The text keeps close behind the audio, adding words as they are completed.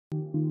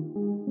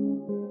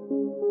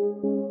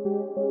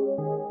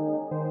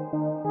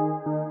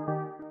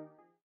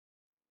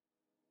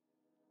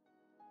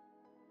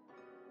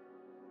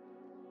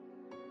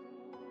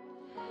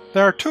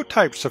There are two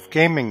types of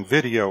gaming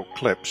video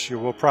clips you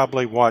will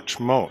probably watch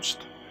most.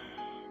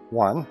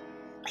 One,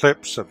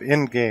 clips of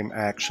in-game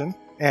action,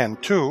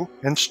 and two,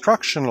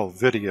 instructional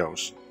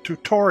videos,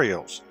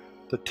 tutorials,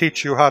 that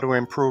teach you how to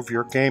improve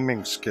your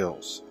gaming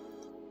skills.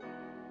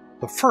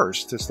 The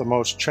first is the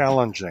most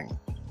challenging.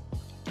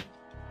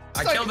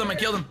 I killed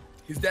him.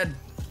 He's dead.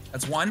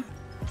 That's one.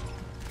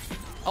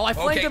 Oh, I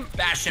flanked him.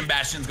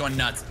 Bastion's going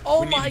nuts.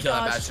 Oh we need my to kill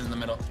that gosh. Bastion in the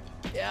middle.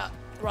 Yeah,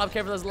 Rob,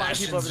 careful, there's a lot of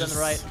people over there on the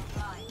right.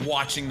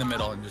 Watching the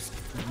middle and just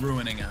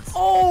ruining us.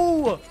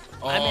 Oh!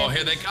 Oh,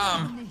 here they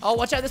come. Oh,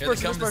 watch out, this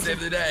person, Here they come to save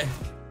the day.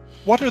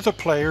 What are the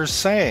players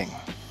saying?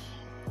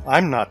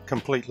 I'm not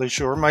completely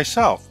sure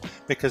myself,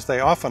 because they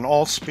often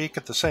all speak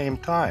at the same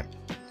time.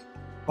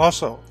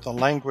 Also, the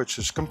language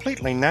is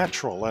completely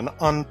natural and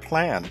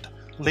unplanned,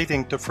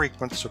 leading to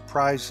frequent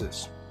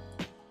surprises.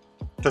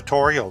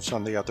 Tutorials,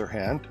 on the other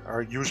hand,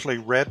 are usually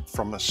read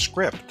from a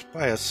script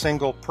by a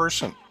single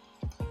person.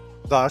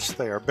 Thus,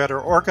 they are better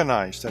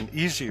organized and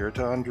easier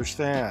to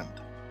understand.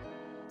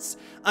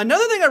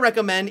 Another thing I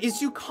recommend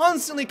is you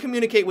constantly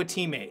communicate with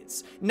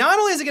teammates. Not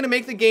only is it going to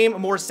make the game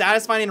more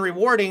satisfying and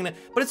rewarding,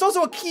 but it's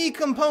also a key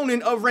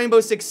component of Rainbow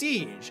Six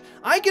Siege.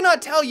 I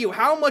cannot tell you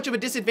how much of a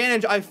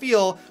disadvantage I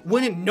feel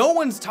when no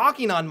one's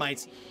talking on my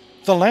team.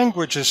 The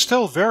language is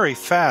still very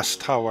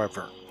fast,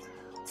 however.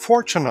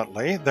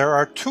 Fortunately, there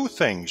are two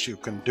things you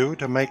can do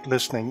to make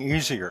listening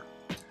easier.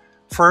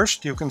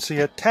 First, you can see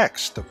a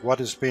text of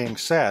what is being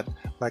said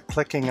by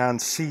clicking on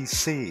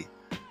CC,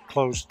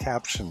 closed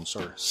captions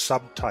or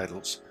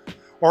subtitles,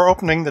 or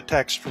opening the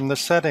text from the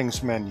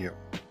settings menu.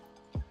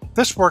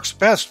 This works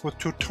best with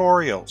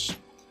tutorials.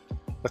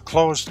 The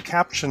closed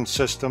caption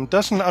system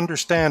doesn't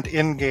understand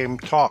in-game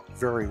talk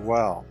very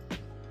well.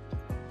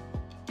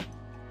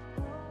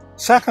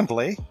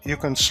 Secondly, you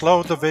can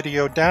slow the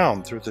video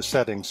down through the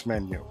settings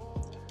menu.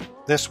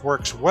 This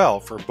works well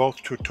for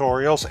both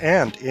tutorials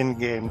and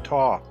in-game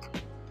talk.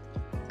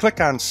 Click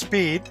on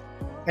Speed,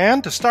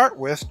 and to start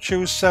with,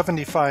 choose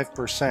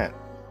 75%.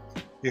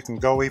 You can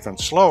go even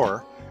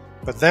slower,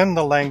 but then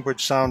the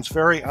language sounds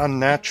very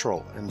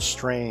unnatural and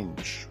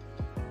strange.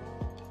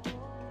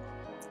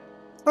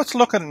 Let's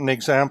look at an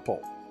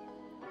example.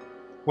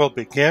 We'll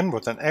begin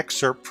with an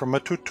excerpt from a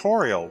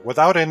tutorial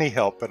without any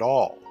help at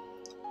all.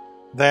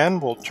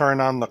 Then we'll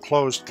turn on the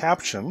closed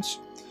captions,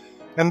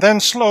 and then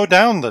slow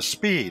down the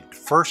speed,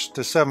 first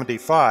to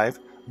 75,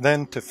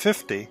 then to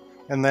 50,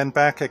 and then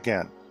back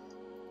again.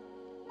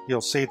 You'll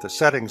see the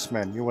settings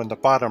menu in the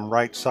bottom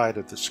right side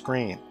of the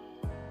screen.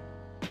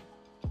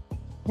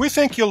 We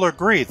think you'll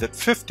agree that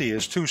 50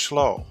 is too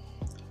slow.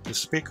 The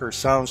speaker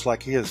sounds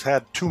like he has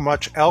had too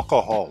much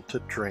alcohol to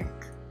drink.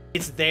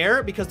 It's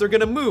there because they're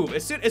gonna move.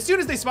 As soon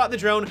as they spot the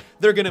drone,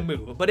 they're gonna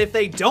move. But if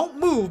they don't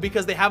move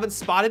because they haven't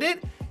spotted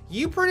it,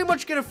 you pretty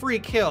much get a free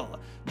kill.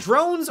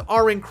 Drones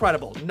are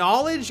incredible.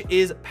 Knowledge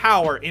is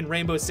power in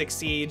Rainbow Six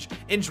Siege,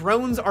 and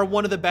drones are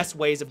one of the best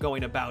ways of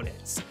going about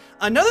it.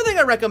 Another thing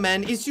I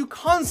recommend is you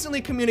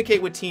constantly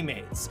communicate with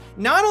teammates.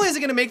 Not only is it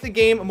going to make the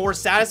game more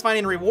satisfying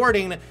and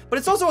rewarding, but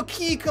it's also a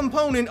key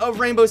component of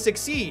Rainbow Six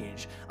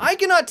Siege. I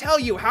cannot tell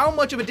you how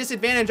much of a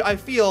disadvantage I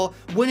feel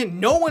when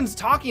no one's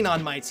talking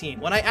on my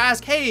team. When I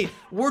ask, hey,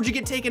 where'd you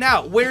get taken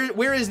out?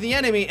 Where is the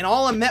enemy? And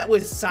all I'm met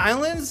with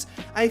silence,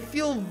 I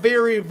feel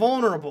very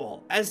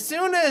vulnerable. As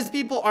soon as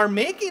people are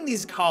making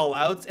these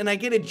callouts and I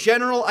get a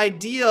general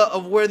idea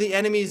of where the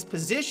enemy is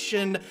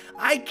positioned,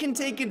 I can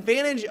take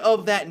advantage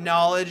of that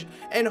knowledge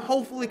and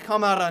hopefully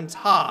come out on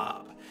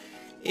top.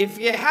 If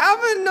you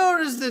haven't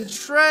noticed the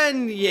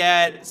trend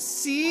yet,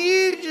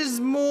 Siege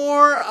is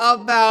more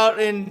about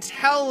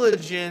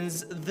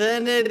intelligence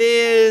than it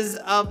is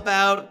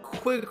about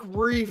quick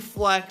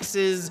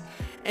reflexes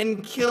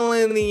and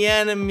killing the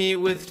enemy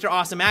with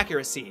awesome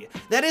accuracy.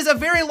 That is a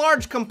very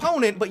large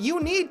component, but you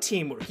need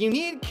teamwork, you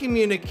need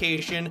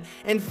communication,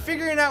 and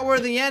figuring out where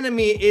the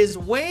enemy is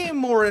way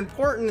more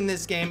important in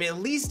this game, at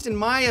least in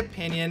my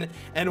opinion,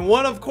 and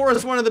of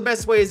course, one of the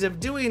best ways of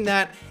doing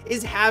that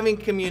is having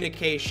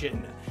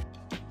communication.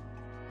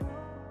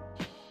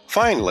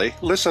 Finally,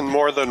 listen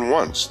more than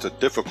once to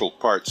difficult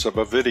parts of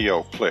a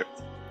video clip.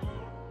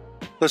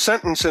 The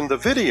sentence in the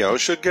video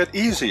should get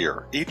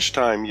easier each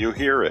time you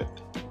hear it.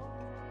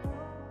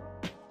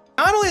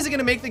 Not only is it going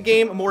to make the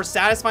game more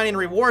satisfying and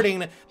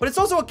rewarding, but it's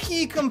also a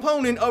key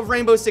component of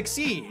Rainbow Six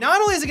Siege.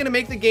 Not only is it going to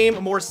make the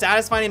game more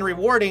satisfying and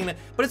rewarding,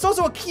 but it's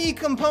also a key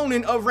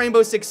component of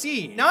Rainbow Six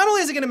Siege. Not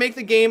only is it going to make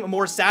the game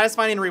more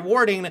satisfying and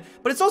rewarding,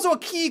 but it's also a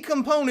key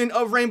component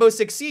of Rainbow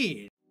Six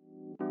Siege.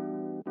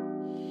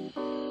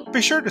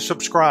 Be sure to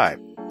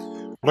subscribe.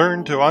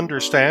 Learn to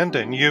understand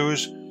and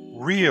use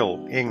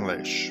real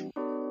English.